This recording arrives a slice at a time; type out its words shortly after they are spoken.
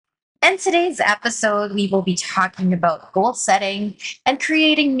In today's episode, we will be talking about goal setting and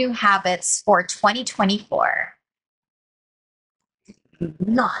creating new habits for 2024.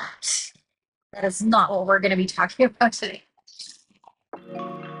 Not. That is not what we're going to be talking about today.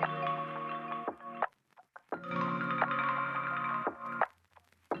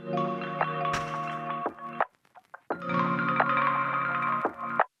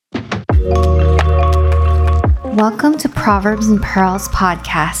 Welcome to Proverbs and Pearls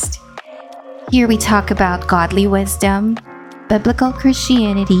podcast. Here we talk about godly wisdom, biblical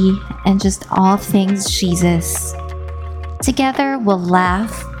Christianity, and just all things Jesus. Together we'll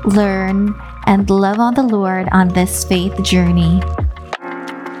laugh, learn, and love on the Lord on this faith journey.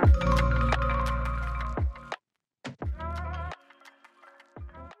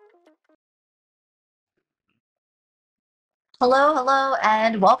 Hello,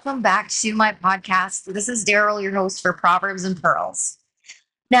 and welcome back to my podcast. This is Daryl, your host for Proverbs and Pearls.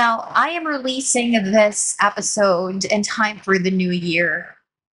 Now, I am releasing this episode in time for the new year.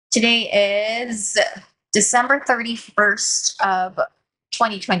 Today is December 31st of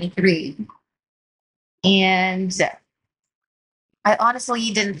 2023. And I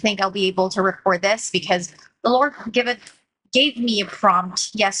honestly didn't think I'll be able to record this because the Lord gave me a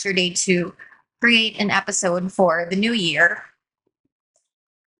prompt yesterday to create an episode for the new year.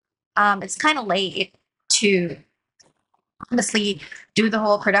 It's kind of late to honestly do the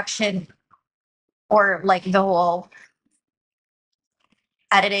whole production or like the whole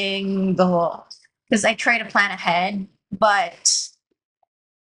editing, because I try to plan ahead, but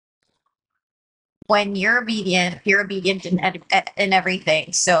when you're obedient in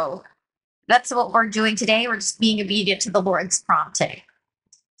everything. So that's what we're doing today. We're just being obedient to the Lord's prompting.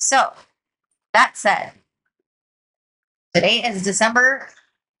 So that said, today is December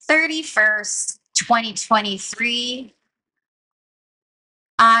 31st, 2023.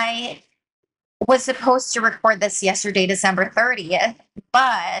 I was supposed to record this yesterday, December 30th,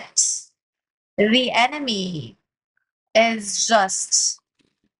 but the enemy is just,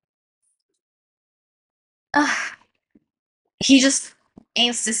 he just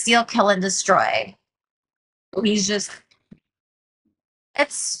aims to steal, kill, and destroy. He's just,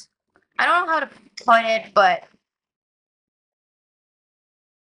 it's, I don't know how to put it, but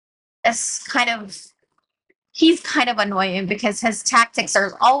it's he's kind of annoying because his tactics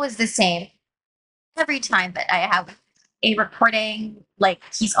are always the same. Every time that I have a recording, like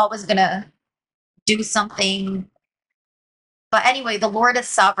he's always gonna do something. But anyway, the Lord is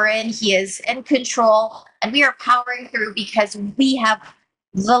sovereign, He is in control, and we are powering through because we have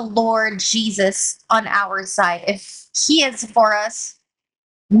the Lord Jesus on our side. If He is for us,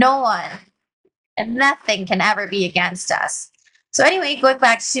 no one and nothing can ever be against us. So, anyway, going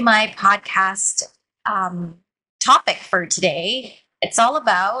back to my podcast topic for today, it's all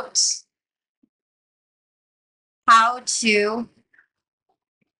about how to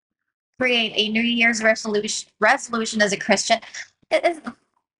create a New Year's resolution as a Christian. It is,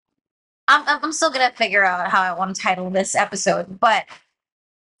 I'm still gonna figure out how I want to title this episode, but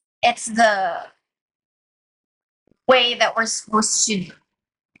it's the way that we're supposed to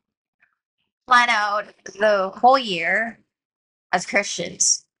plan out the whole year as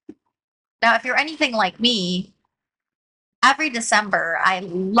Christians. Now, if you're anything like me, every December I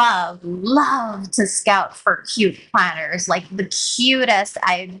love to scout for cute planners, like the cutest.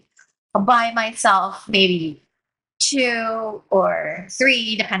 I buy myself maybe 2 or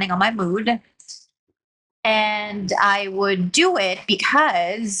 3, depending on my mood. And I would do it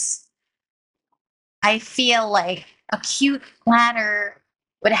because I feel like a cute planner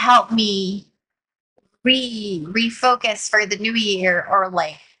would help me refocus for the new year, or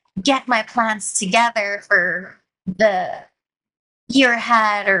like get my plans together for the year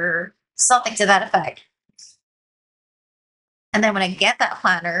ahead or something to that effect. And then when I get that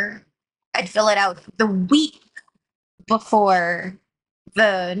planner, I'd fill it out the week before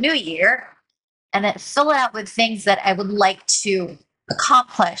the new year and then fill it out with things that I would like to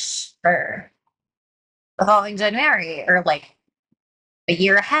accomplish for the following January or like a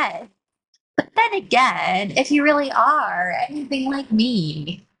year ahead. But then again, if you really are anything like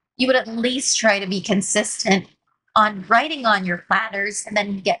me, you would at least try to be consistent on writing on your planners and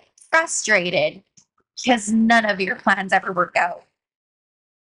then get frustrated because none of your plans ever work out.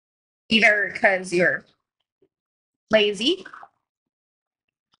 Either because you're lazy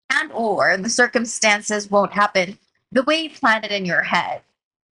and or the circumstances won't happen the way you planned it in your head.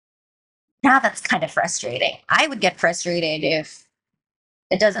 Now that's kind of frustrating. I would get frustrated if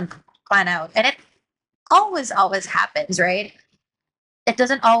it doesn't plan out. And it always happens, right? It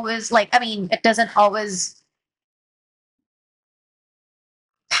doesn't always it doesn't always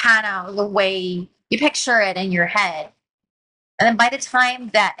pan out the way you picture it in your head. And then by the time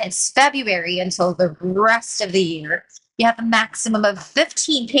that it's February until the rest of the year, you have a maximum of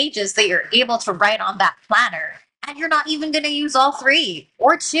 15 pages that you're able to write on that planner. And you're not even going to use all 3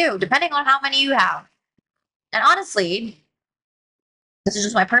 or 2, depending on how many you have. And honestly, this is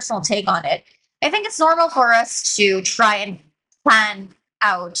just my personal take on it. I think it's normal for us to try and plan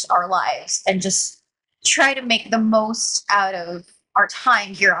out our lives and just try to make the most out of our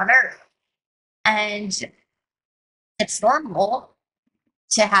time here on earth. And it's normal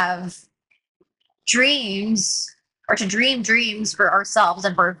to have dreams or to dream dreams for ourselves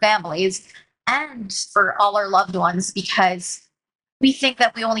and for our families and for all our loved ones because we think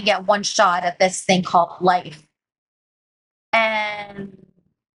that we only get one shot at this thing called life. And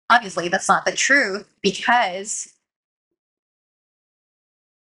obviously, that's not the truth because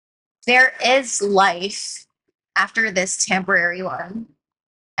there is life after this temporary one,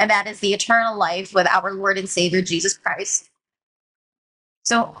 and that is the eternal life with our Lord and Savior Jesus Christ.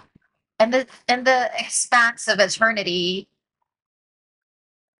 So, in the expanse of eternity,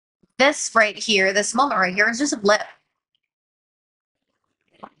 this right here, this moment right here, is just a blip.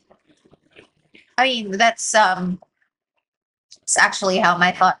 I mean, it's actually how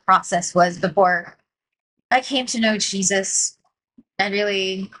my thought process was before I came to know Jesus and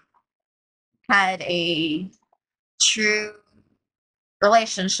really had a true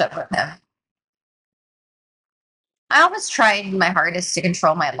relationship with him. I always tried my hardest to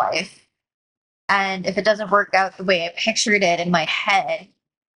control my life. And if it doesn't work out the way I pictured it in my head,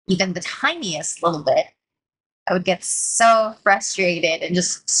 even the tiniest little bit, I would get so frustrated and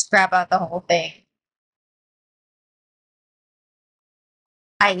just scrap out the whole thing.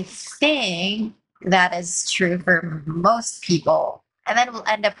 I think that is true for most people. And then we'll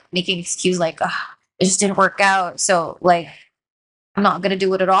end up making excuses like, oh, it just didn't work out. So, like, I'm not going to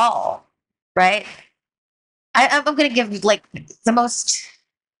do it at all. Right? I'm going to give like the most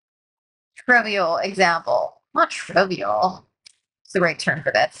trivial example. Not trivial, it's the right term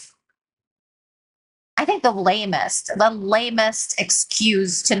for this. I think the lamest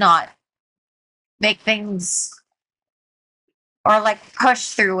excuse to not make things or like push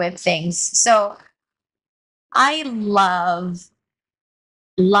through with things. So I love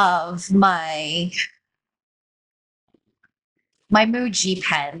my Muji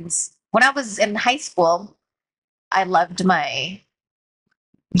pens. When I was in high school, I loved my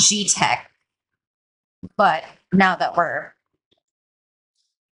G Tech, but now that we're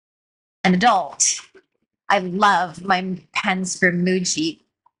an adult, I love my pens from Muji.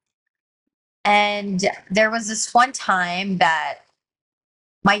 And there was this one time that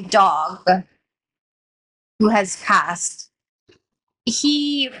my dog, who has passed,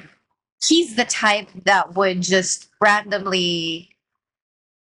 he he's the type that would just randomly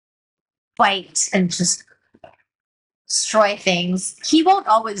bite and just destroy things. He won't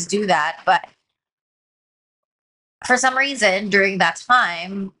always do that, but for some reason during that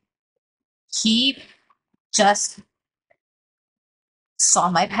time, he just saw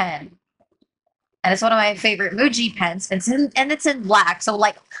my pen. And it's one of my favorite Muji pens. And it's in black. So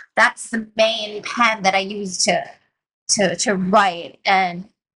like that's the main pen that I use to write. And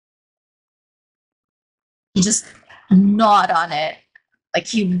he just gnawed on it. Like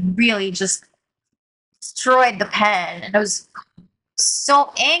he really just destroyed the pen. And I was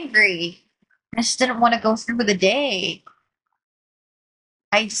so angry. I just didn't want to go through the day.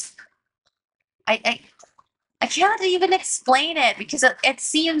 I just I I can't even explain it because it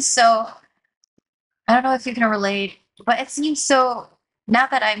seems so I don't know if you can relate, but it seems so now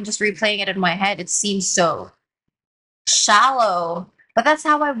that I'm just replaying it in my head, it seems so shallow. But that's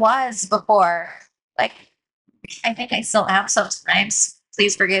how I was before. Like I think I still am sometimes.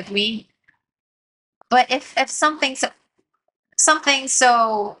 Please forgive me. But if something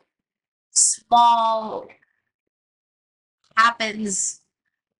so small happens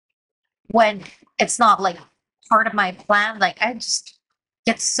when it's not like part of my plan, like I just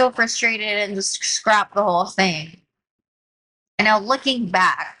get so frustrated and just scrap the whole thing. And now looking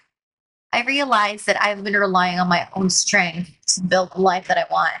back, I realize that I've been relying on my own strength to build the life that I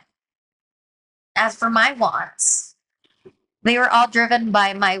want. As for my wants, they were all driven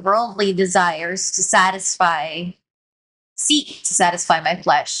by my worldly desires seek to satisfy my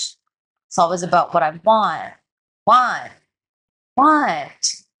flesh. It's always about what I want, want.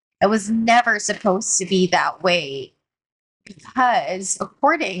 It was never supposed to be that way because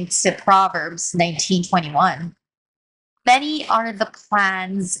according to Proverbs 19:21, many are the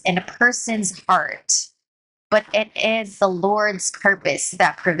plans in a person's heart, but it is the Lord's purpose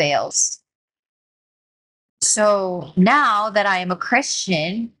that prevails. So now that I am a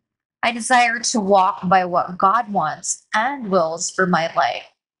Christian, I desire to walk by what God wants and wills for my life.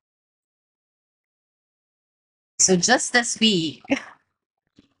 So just this week,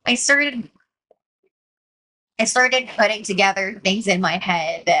 I started I started putting together things in my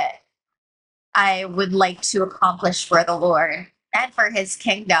head that I would like to accomplish for the Lord and for his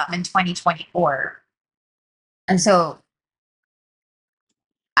kingdom in 2024. And so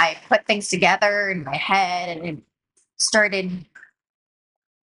I put things together in my head and started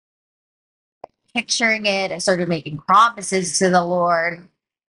picturing it. I started making promises to the Lord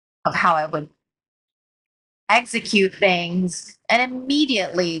of how I would execute things. And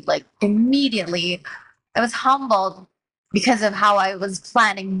immediately, I was humbled because of how I was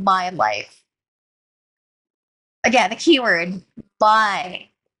planning my life. Again, the keyword, my.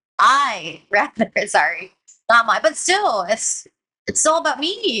 I rather, sorry, not my, but still, it's all about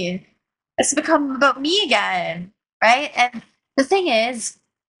me. It's become about me again, right? And the thing is,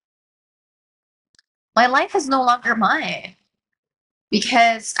 my life is no longer mine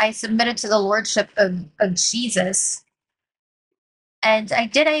because I submitted to the Lordship of Jesus. And I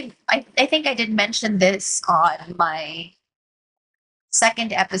think I did mention this on my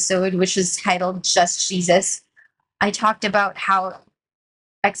second episode, which is titled Just Jesus. I talked about how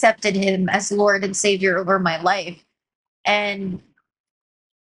I accepted him as Lord and Savior over my life. And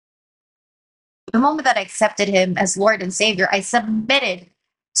the moment that I accepted him as Lord and Savior, I submitted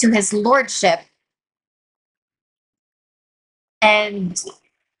to his Lordship. And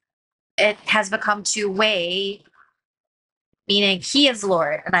it has become two-way, meaning he is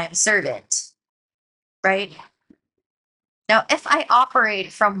Lord and I am servant, right? Now, if I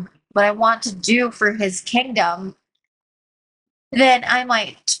operate from what I want to do for his kingdom, then I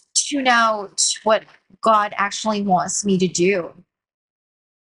might tune out what God actually wants me to do,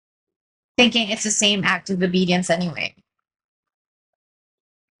 thinking it's the same act of obedience anyway.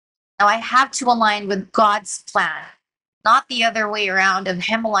 Now, I have to align with God's plan, not the other way around of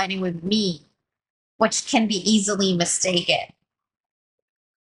him aligning with me, which can be easily mistaken.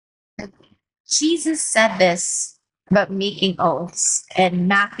 Jesus said this about making oaths in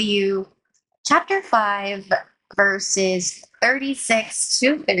Matthew chapter 5, verses 36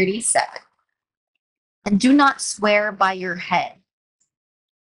 to 37. And do not swear by your head,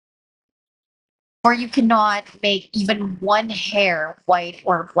 for you cannot make even one hair white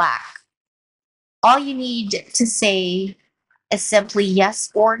or black. All you need to say is simply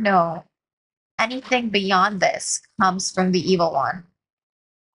yes or no. Anything beyond this comes from the evil one.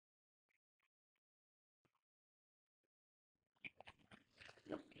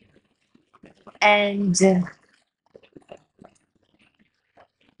 And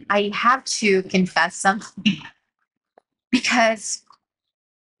I have to confess something because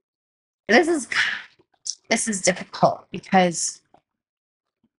this is this is difficult because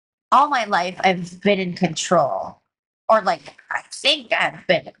all my life I've been in control, or like I think I've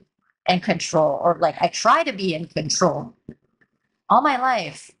been in control, or like I try to be in control all my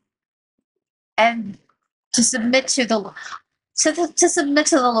life. And to submit to to submit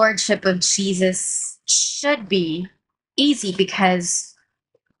to the Lordship of Jesus should be easy because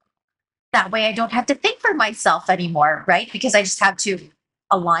that way I don't have to think for myself anymore, right? Because I just have to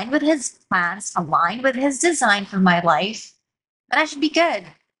align with his plans, align with his design for my life, and I should be good.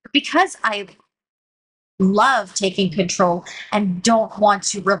 Because I love taking control and don't want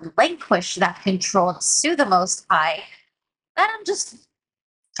to relinquish that control to the Most High, then I'm just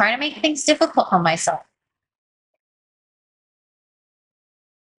trying to make things difficult for myself.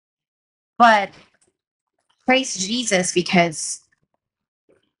 But praise Jesus because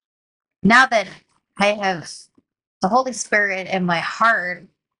now that I have the Holy Spirit in my heart,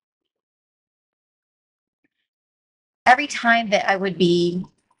 every time that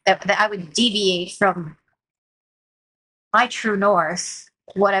that I would deviate from my true north,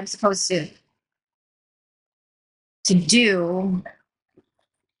 what I'm supposed to do,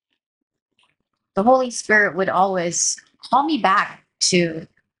 the Holy Spirit would always call me back to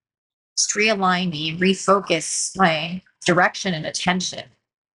realign me, refocus my direction and attention.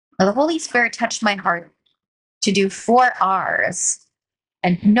 Now, the Holy Spirit touched my heart to do 4 R's.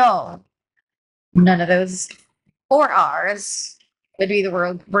 And no, none of those 4 R's would be the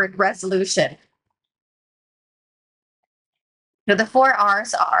word resolution. So the 4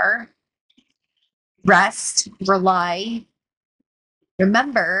 R's are rest, rely,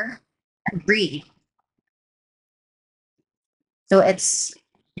 remember, and breathe. So it's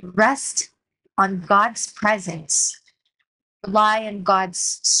rest on God's presence, rely on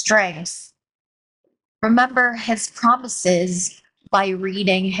God's strength, remember his promises by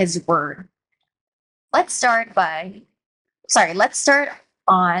reading his word. let's start by, let's start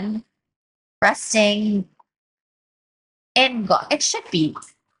on resting in God. It should be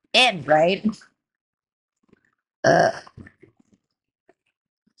in, right? Uh,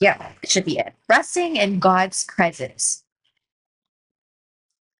 yeah, it should be in. Resting in God's presence.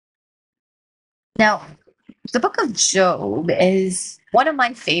 Now, the book of Job is one of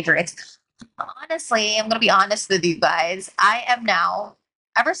my favorites. Honestly, I'm going to be honest with you guys. I am now,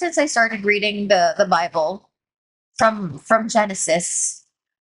 ever since I started reading the Bible from Genesis,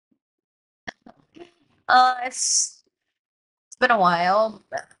 it's been a while.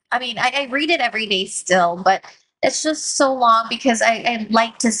 I mean, I read it every day still, but it's just so long because I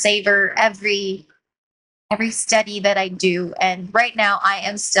like to savor every study that I do. And right now I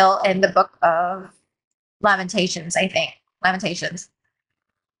am still in the book of Lamentations, I think. Lamentations.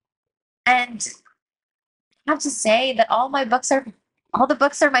 And I have to say that all the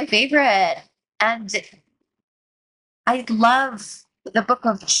books are my favorite. And I love the book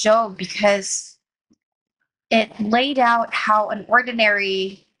of Job because it laid out how an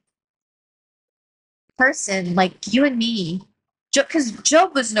ordinary person like you and me, because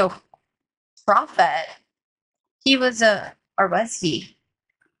Job was no prophet. He was or was he?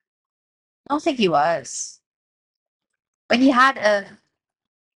 I don't think he was. But he had a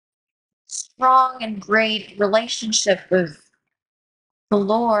strong and great relationship with the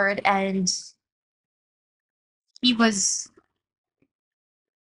Lord, and he was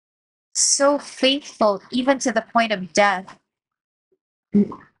so faithful even to the point of death,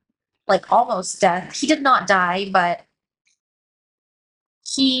 like almost death. He did not die, but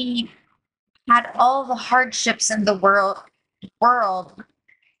he had all the hardships in the world.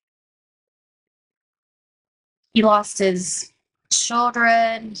 He lost his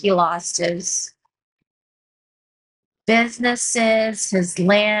children, he lost his businesses, his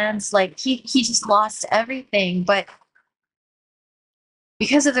lands, like he just lost everything. But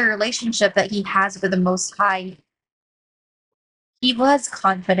because of the relationship that he has with the Most High, he was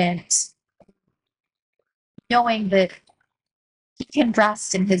confident, knowing that he can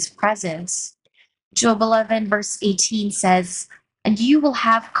rest in his presence. Job 11, verse 18 says, "And you will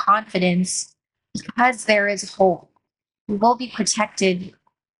have confidence because there is hope. You will be protected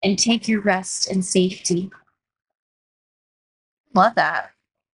and take your rest in safety." Love that.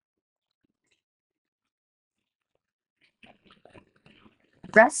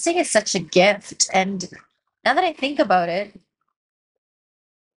 Resting is such a gift. And now that I think about it,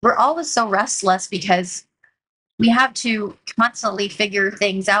 we're always so restless because we have to constantly figure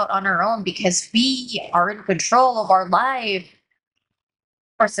things out on our own because we are in control of our life,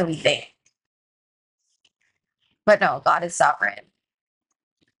 or so we think. But no, God is sovereign.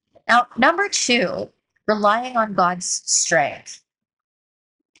 Now, number two, relying on God's strength.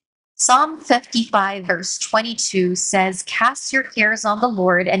 Psalm 55, verse 22 says, "Cast your cares on the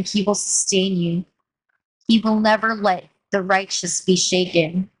Lord, and he will sustain you. He will never let the righteous be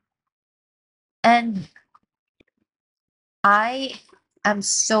shaken." And I am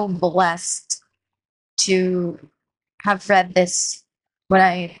so blessed to have read this when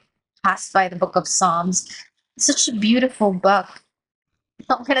I passed by the book of Psalms. It's such a beautiful book.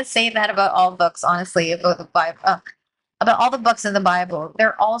 I'm going to say that about all books, honestly, about the Bible, about all the books in the Bible.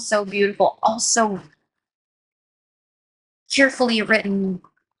 They're all so beautiful, all so carefully written.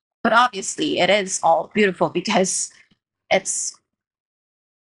 But obviously, it is all beautiful because it's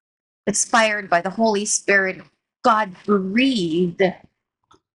inspired by the Holy Spirit. God breathed.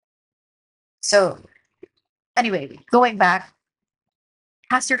 So, anyway, going back,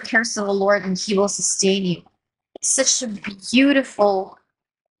 cast your cares to the Lord and he will sustain you. It's such a beautiful,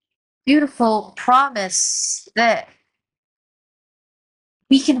 beautiful promise that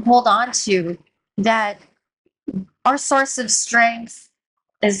we can hold on to, that our source of strength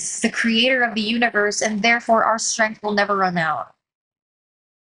is the creator of the universe, and therefore our strength will never run out.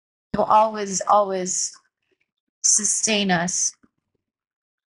 It will always, always sustain us.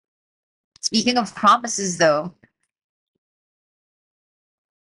 Speaking of promises, though,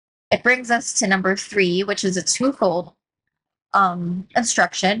 it brings us to number three, which is a twofold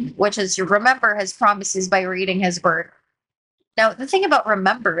instruction, which is to remember his promises by reading his word. Now, the thing about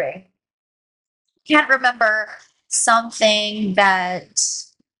remembering, you can't remember something that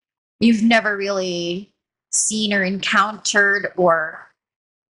you've never really seen or encountered, or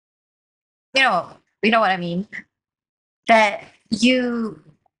you know, you know what I mean. That you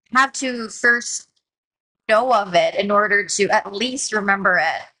have to first know of it in order to at least remember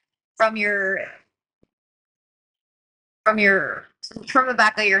it from from your from the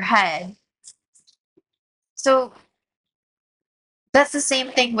back of your head. So that's the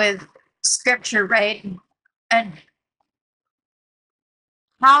same thing with scripture, right? And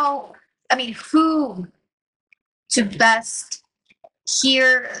how, who to best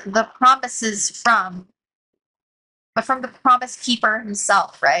hear the promises from, but from the promise keeper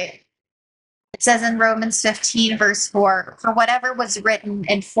himself, right? It says in Romans 15, verse 4, for whatever was written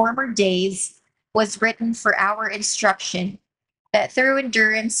in former days was written for our instruction, that through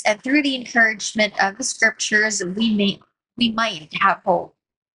endurance and through the encouragement of the scriptures we might have hope.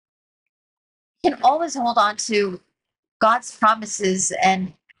 We can always hold on to God's promises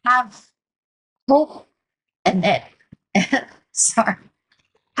and have hope in it. Sorry.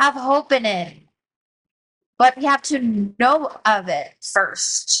 Have hope in it. But we have to know of it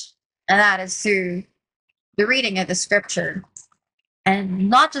first. And that is through the reading of the scripture. And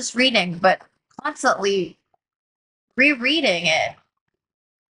not just reading, but constantly rereading it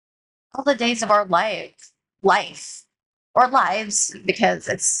all the days of our life or lives, because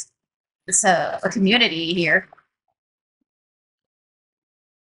it's a community here.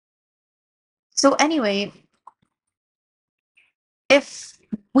 So anyway, if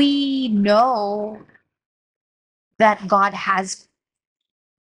we know that God has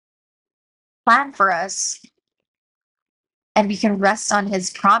planned for us and we can rest on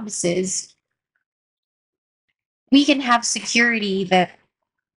his promises, we can have security that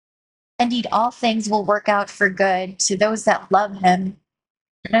indeed all things will work out for good to those that love him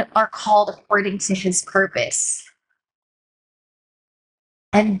and are called according to his purpose.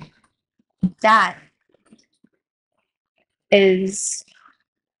 And that is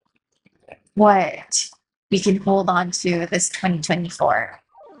what we can hold on to this 2024.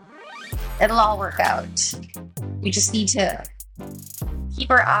 It'll all work out. We just need to keep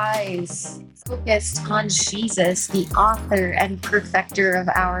our eyes focused on Jesus, the author and perfecter of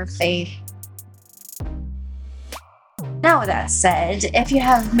our faith. Now, with that said, if you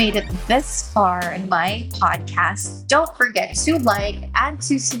have made it this far in my podcast, don't forget to like and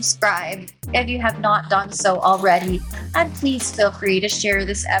to subscribe if you have not done so already. And please feel free to share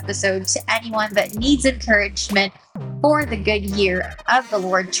this episode to anyone that needs encouragement for the good year of the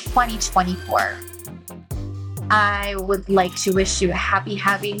Lord 2024. I would like to wish you a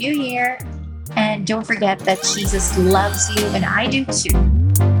happy new year. And don't forget that Jesus loves you, and I do too.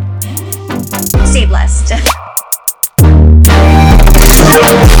 Stay blessed.